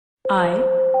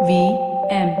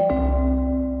IVM.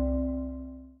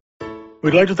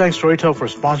 We'd like to thank Storytel for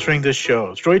sponsoring this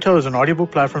show. Storytel is an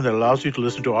audiobook platform that allows you to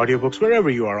listen to audiobooks wherever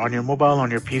you are, on your mobile,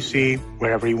 on your PC,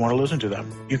 wherever you want to listen to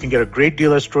them. You can get a great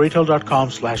deal at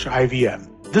storytel.com/IVM.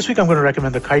 This week I'm going to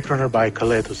recommend The Kite Runner by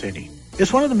Khaled Hosseini.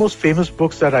 It's one of the most famous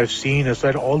books that I've seen. It's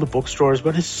at all the bookstores,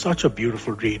 but it's such a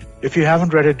beautiful read. If you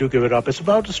haven't read it, do give it up. It's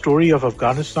about the story of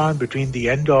Afghanistan between the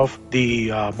end of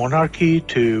the monarchy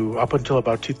to up until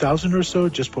about 2000 or so,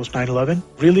 just post 9/11.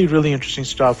 Really, really interesting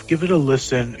stuff. Give it a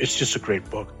listen. It's just a great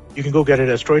book. You can go get it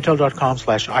at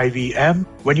storytel.com/IVM.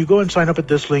 When you go and sign up at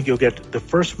this link, you'll get the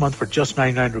first month for just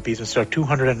 99 rupees instead of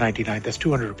 299. That's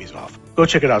 200 rupees off. Go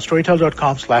check it out,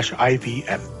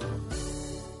 storytel.com/IVM.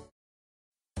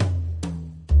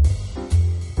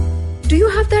 Do you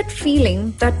have that feeling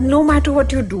that no matter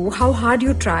what you do, how hard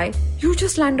you try, you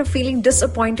just land up feeling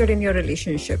disappointed in your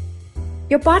relationship?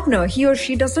 Your partner, he or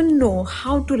she doesn't know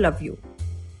how to love you.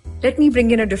 Let me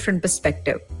bring in a different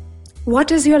perspective.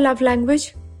 What is your love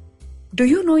language? Do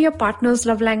you know your partner's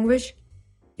love language?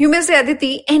 You may say,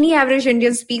 Aditi, any average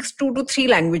Indian speaks 2 to 3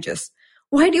 languages.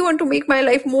 Why do you want to make my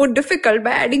life more difficult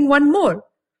by adding one more?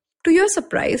 To your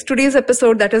surprise, today's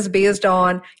episode that is based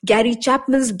on Gary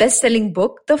Chapman's best-selling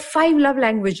book, The 5 Love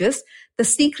Languages, The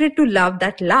Secret to Love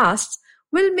That Lasts,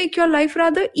 will make your life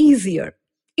rather easier.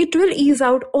 It will ease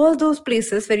out all those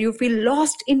places where you feel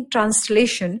lost in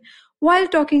translation while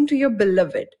talking to your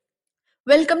beloved.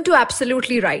 Welcome to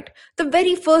Absolutely Right, the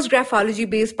very first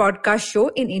graphology-based podcast show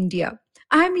in India.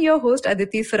 I am your host,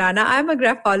 Aditi Surana. I am a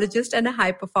graphologist and a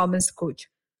high-performance coach.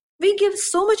 We give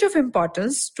so much of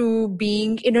importance to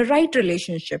being in a right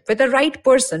relationship with the right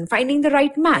person, finding the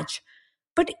right match.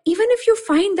 But even if you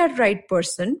find that right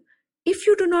person, if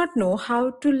you do not know how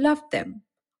to love them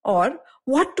or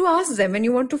what to ask them when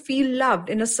you want to feel loved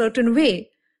in a certain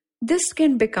way, this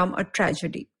can become a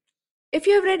tragedy. If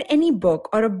you have read any book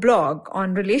or a blog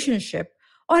on relationship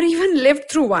or even lived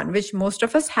through one, which most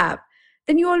of us have,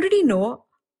 then you already know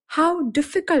how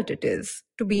difficult it is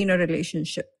to be in a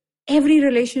relationship. Every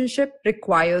relationship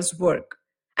requires work.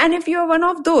 And if you're one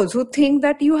of those who think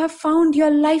that you have found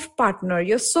your life partner,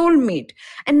 your soulmate,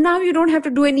 and now you don't have to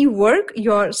do any work,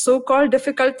 your so-called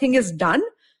difficult thing is done,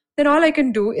 then all I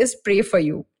can do is pray for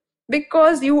you.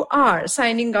 Because you are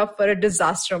signing up for a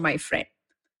disaster, my friend.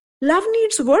 Love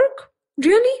needs work?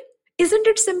 Really? Isn't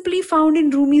it simply found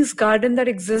in Rumi's garden that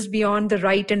exists beyond the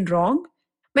right and wrong?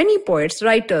 Many poets,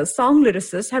 writers, song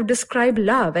lyricists have described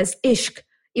love as ishq,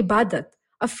 ibadat,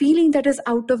 a feeling that is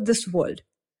out of this world.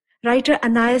 Writer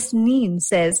Anais Nin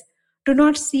says, do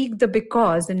not seek the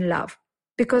because in love,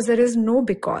 because there is no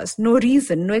because, no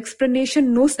reason, no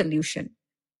explanation, no solution.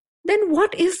 Then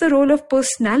what is the role of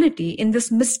personality in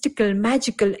this mystical,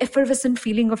 magical, effervescent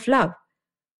feeling of love?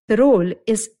 The role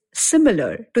is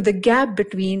similar to the gap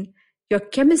between your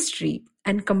chemistry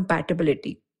and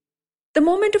compatibility. The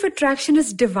moment of attraction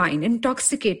is divine,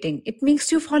 intoxicating. It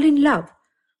makes you fall in love.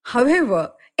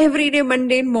 However, everyday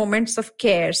mundane moments of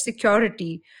care,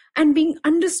 security, and being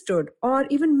understood or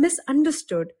even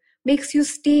misunderstood makes you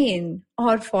stay in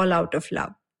or fall out of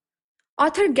love.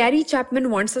 Author Gary Chapman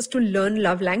wants us to learn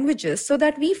love languages so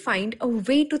that we find a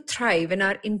way to thrive in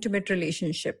our intimate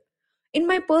relationship. In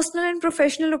my personal and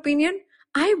professional opinion,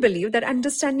 I believe that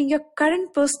understanding your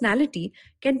current personality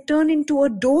can turn into a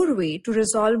doorway to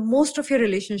resolve most of your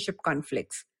relationship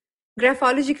conflicts.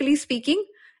 Graphologically speaking,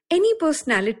 any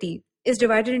personality is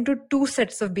divided into 2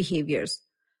 sets of behaviors.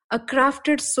 A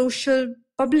crafted social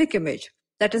public image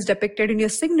that is depicted in your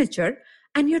signature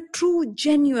and your true,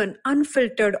 genuine,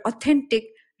 unfiltered, authentic,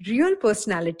 real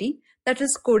personality that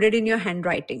is coded in your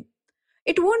handwriting.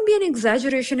 It won't be an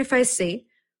exaggeration if I say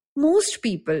most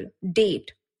people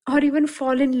date or even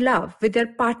fall in love with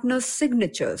their partner's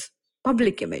signatures,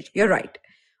 public image, you're right,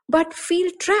 but feel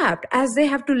trapped as they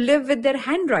have to live with their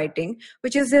handwriting,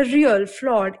 which is their real,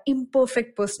 flawed,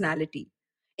 imperfect personality.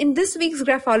 In this week's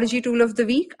Graphology Tool of the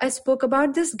Week, I spoke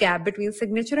about this gap between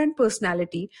signature and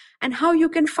personality and how you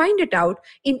can find it out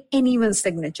in anyone's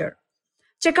signature.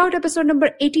 Check out episode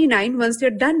number 89 once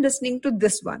you're done listening to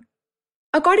this one.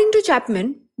 According to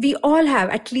Chapman, we all have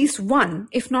at least one,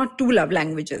 if not 2 love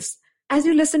languages. As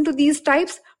you listen to these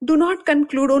types, do not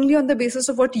conclude only on the basis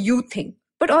of what you think,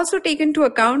 but also take into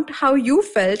account how you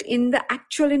felt in the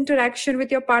actual interaction with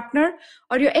your partner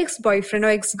or your ex-boyfriend or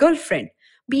ex-girlfriend.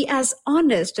 Be as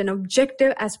honest and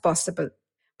objective as possible.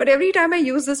 But every time I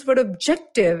use this word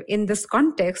objective in this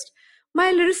context,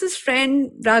 my lyricist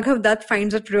friend Raghav Dutt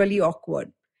finds it really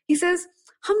awkward. He says,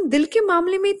 हम दिल के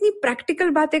मामले में इतनी practical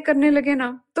बातें करने लगे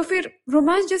ना, तो फिर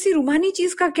रोमांस जैसी रूमानी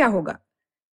चीज का क्या होगा?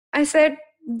 I said,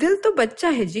 दिल तो बच्चा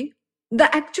है जी,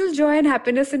 The actual joy and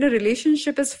happiness in a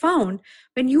relationship is found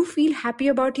when you feel happy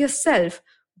about yourself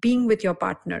being with your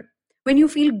partner. When you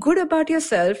feel good about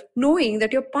yourself, knowing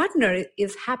that your partner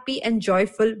is happy and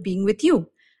joyful being with you,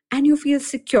 and you feel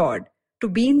secured to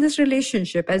be in this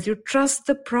relationship as you trust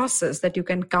the process that you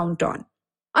can count on.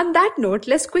 On that note,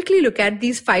 let's quickly look at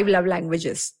these 5 love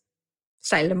languages.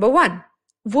 Style number 1,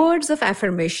 words of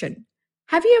affirmation.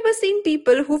 Have you ever seen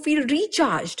people who feel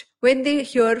recharged when they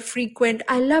hear frequent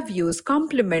I love yous,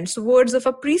 compliments, words of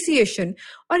appreciation,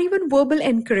 or even verbal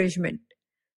encouragement?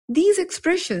 These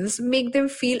expressions make them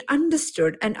feel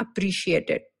understood and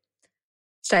appreciated.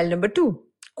 Style number 2,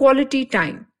 quality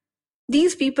time.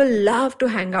 These people love to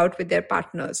hang out with their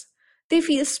partners. They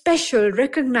feel special,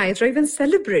 recognized, or even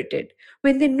celebrated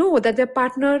when they know that their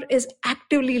partner is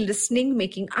actively listening,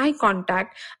 making eye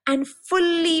contact, and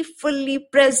fully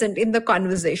present in the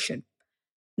conversation.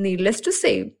 Needless to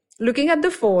say, looking at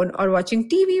the phone or watching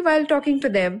TV while talking to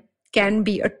them can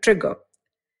be a trigger.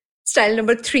 Style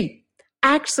number 3,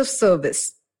 acts of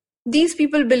service. These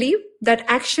people believe that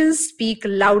actions speak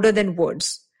louder than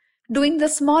words. Doing the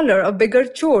smaller or bigger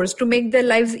chores to make their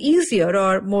lives easier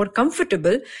or more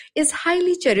comfortable is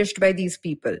highly cherished by these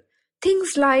people.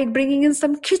 Things like bringing in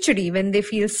some khichdi when they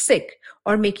feel sick,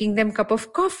 or making them a cup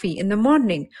of coffee in the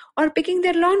morning, or picking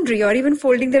their laundry, or even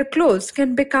folding their clothes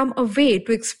can become a way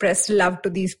to express love to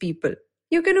these people.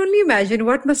 You can only imagine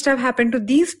what must have happened to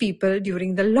these people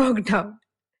during the lockdown.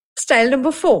 Style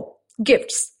number 4,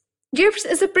 gifts. Gifts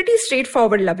is a pretty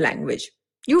straightforward love language.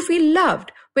 You feel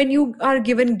loved when you are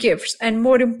given gifts, and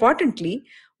more importantly,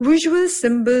 visual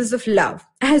symbols of love,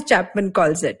 as Chapman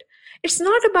calls it. It's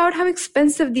not about how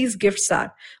expensive these gifts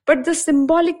are, but the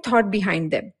symbolic thought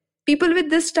behind them. People with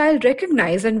this style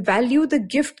recognize and value the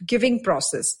gift-giving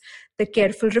process, the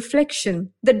careful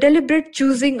reflection, the deliberate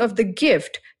choosing of the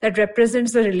gift that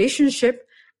represents the relationship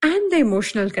and the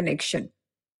emotional connection.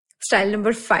 Style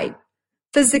number 5,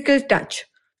 physical touch.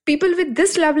 People with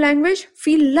this love language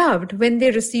feel loved when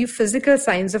they receive physical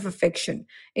signs of affection,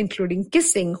 including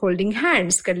kissing, holding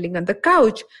hands, cuddling on the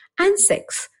couch, and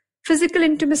sex. Physical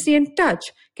intimacy and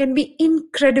touch can be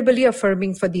incredibly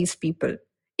affirming for these people.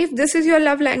 If this is your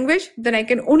love language, then I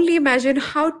can only imagine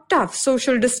how tough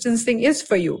social distancing is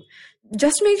for you.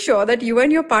 Just make sure that you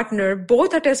and your partner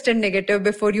both are tested negative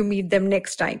before you meet them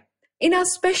next time. In our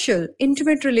special,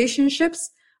 intimate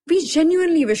relationships, we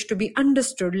genuinely wish to be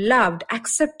understood, loved,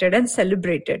 accepted, and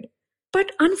celebrated.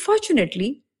 But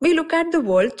unfortunately, we look at the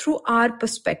world through our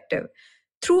perspective,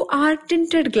 through our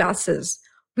tinted glasses.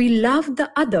 We love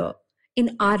the other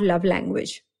in our love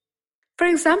language. For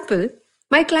example,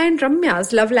 my client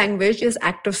Ramya's love language is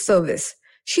act of service.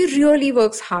 She really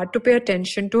works hard to pay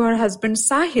attention to her husband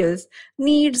Sahil's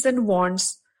needs and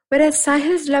wants, whereas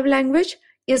Sahil's love language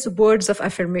is words of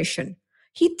affirmation.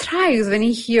 He thrives when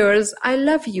he hears I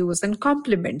love yous and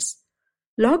compliments.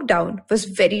 Lockdown was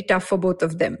very tough for both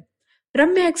of them.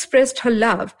 Ramya expressed her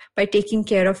love by taking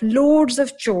care of loads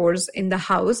of chores in the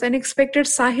house and expected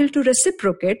Sahil to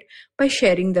reciprocate by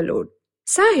sharing the load.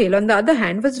 Sahil, on the other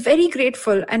hand, was very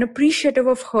grateful and appreciative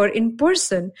of her in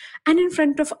person and in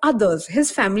front of others,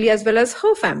 his family as well as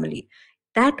her family.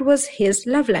 That was his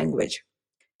love language.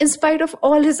 In spite of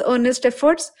all his earnest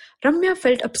efforts, Ramya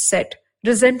felt upset,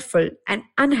 resentful, and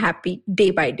unhappy day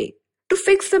by day. To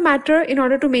fix the matter, in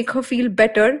order to make her feel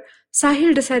better,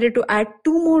 Sahil decided to add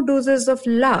 2 more doses of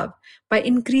love by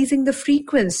increasing the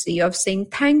frequency of saying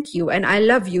thank you and I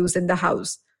love yous in the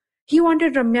house. He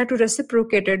wanted Ramya to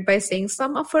reciprocate it by saying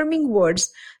some affirming words,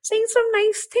 saying some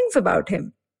nice things about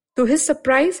him. To his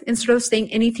surprise, instead of saying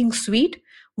anything sweet,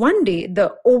 one day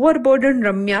the overburdened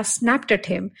Ramya snapped at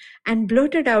him and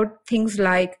blurted out things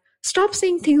like, "Stop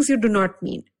saying things you do not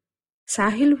mean."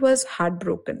 Sahil was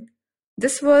heartbroken.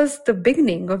 This was the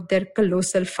beginning of their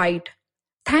colossal fight.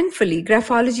 Thankfully,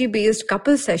 graphology-based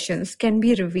couple sessions can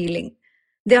be revealing.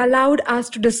 They allowed us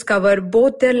to discover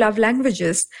both their love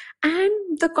languages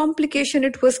and the complication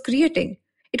it was creating.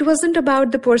 It wasn't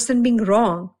about the person being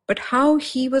wrong, but how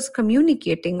he was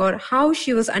communicating or how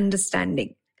she was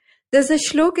understanding. There's a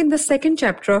shlok in the 2nd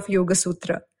chapter of Yoga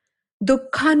Sutra,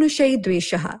 Dukkhanushayi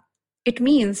Dveshaha. It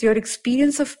means your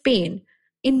experience of pain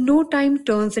in no time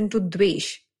turns into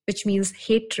dvesh, which means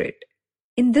hatred.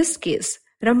 In this case,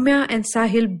 Ramya and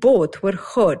Sahil both were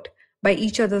hurt by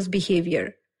each other's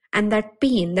behavior, and that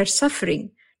pain, that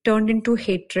suffering, turned into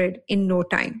hatred in no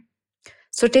time.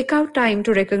 So take out time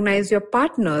to recognize your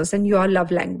partners and your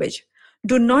love language.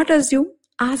 Do not assume,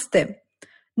 ask them.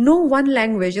 No one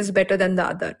language is better than the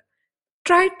other.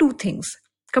 Try 2 things.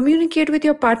 Communicate with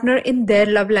your partner in their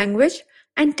love language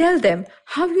and tell them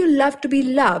how you love to be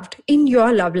loved in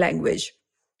your love language.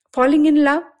 Falling in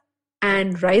love?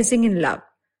 and rising in love.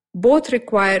 Both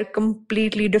require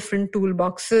completely different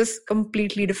toolboxes,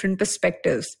 completely different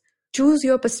perspectives. Choose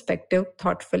your perspective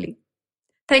thoughtfully.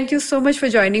 Thank you so much for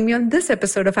joining me on this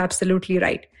episode of Absolutely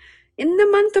Right. In the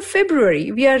month of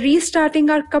February, we are restarting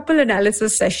our couple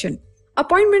analysis session.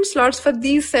 Appointment slots for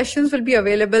these sessions will be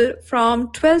available from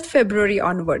 12th February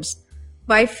onwards.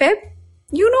 Why Feb?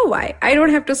 You know why. I don't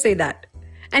have to say that.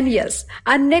 And yes,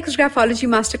 our next Graphology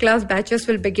Masterclass batches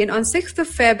will begin on 6th of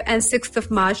Feb and 6th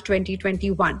of March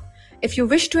 2021. If you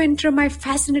wish to enter my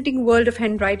fascinating world of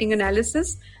handwriting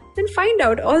analysis, then find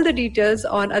out all the details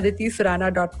on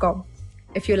aditisurana.com.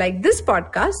 If you like this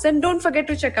podcast, then don't forget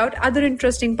to check out other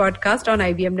interesting podcasts on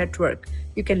IVM Network.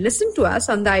 You can listen to us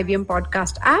on the IVM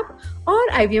Podcast app or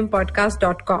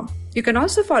ivmpodcast.com. You can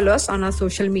also follow us on our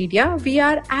social media. We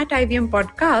are at IVM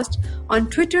Podcast on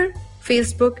Twitter,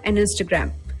 Facebook, and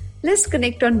Instagram. Let's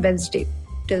connect on Wednesday.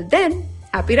 Till then,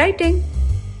 happy writing.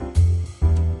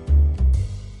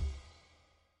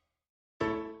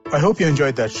 I hope you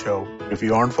enjoyed that show. If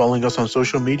you aren't following us on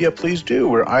social media, please do.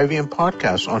 We're IVM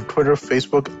Podcast on Twitter,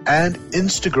 Facebook, and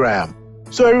Instagram.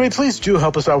 So everybody, please do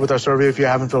help us out with our survey if you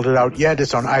haven't filled it out yet.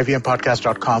 It's on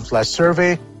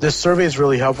ivmpodcast.com/survey. This survey is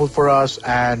really helpful for us,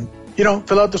 and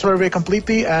fill out the survey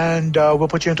completely and we'll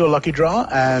put you into a lucky draw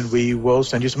and we will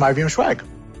send you some IVM swag.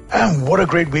 And what a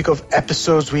great week of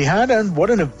episodes we had, and what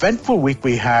an eventful week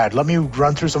we had. Let me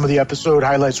run through some of the episode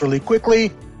highlights really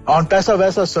quickly. On Pesa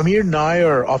Vesa, Samir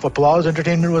Nair of Applause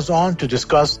Entertainment was on to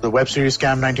discuss the web series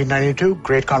Scam 1992.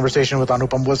 Great conversation with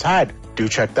Anupam was had. Do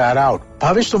check that out.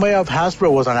 Bhavish Sumaya of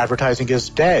Hasbro was on Advertising is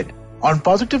Dead. On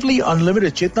Positively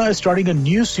Unlimited, Chetna is starting a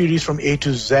new series from A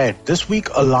to Z. This week,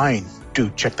 Align.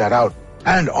 Do check that out.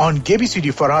 And on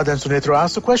GBCD, Farhad and Sunitra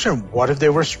asked the question, what if they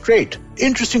were straight?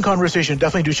 Interesting conversation.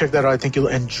 Definitely do check that out. I think you'll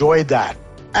enjoy that.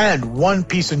 And one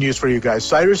piece of news for you guys.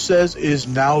 Cyrus Says is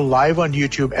now live on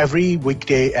YouTube every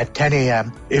weekday at 10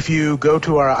 a.m. If you go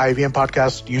to our IVM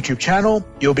Podcast YouTube channel,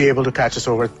 you'll be able to catch us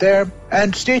over there.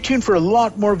 And stay tuned for a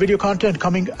lot more video content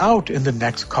coming out in the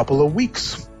next couple of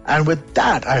weeks. And with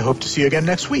that, I hope to see you again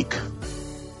next week.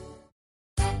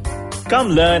 Come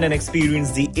learn and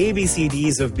experience the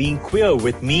ABCDs of being queer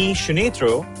with me,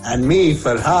 Shunetro. And me,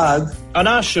 Farhad. On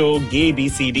our show, Gay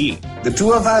BCD. The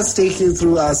two of us take you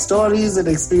through our stories and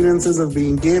experiences of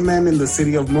being gay men in the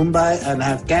city of Mumbai and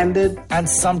have candid and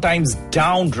sometimes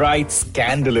downright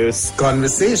scandalous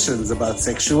conversations about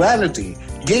sexuality,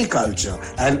 gay culture,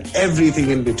 and everything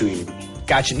in between.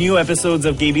 Catch new episodes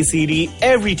of Gay BCD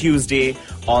every Tuesday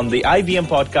on the IVM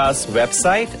Podcast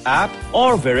website, app,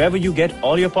 or wherever you get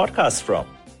all your podcasts from.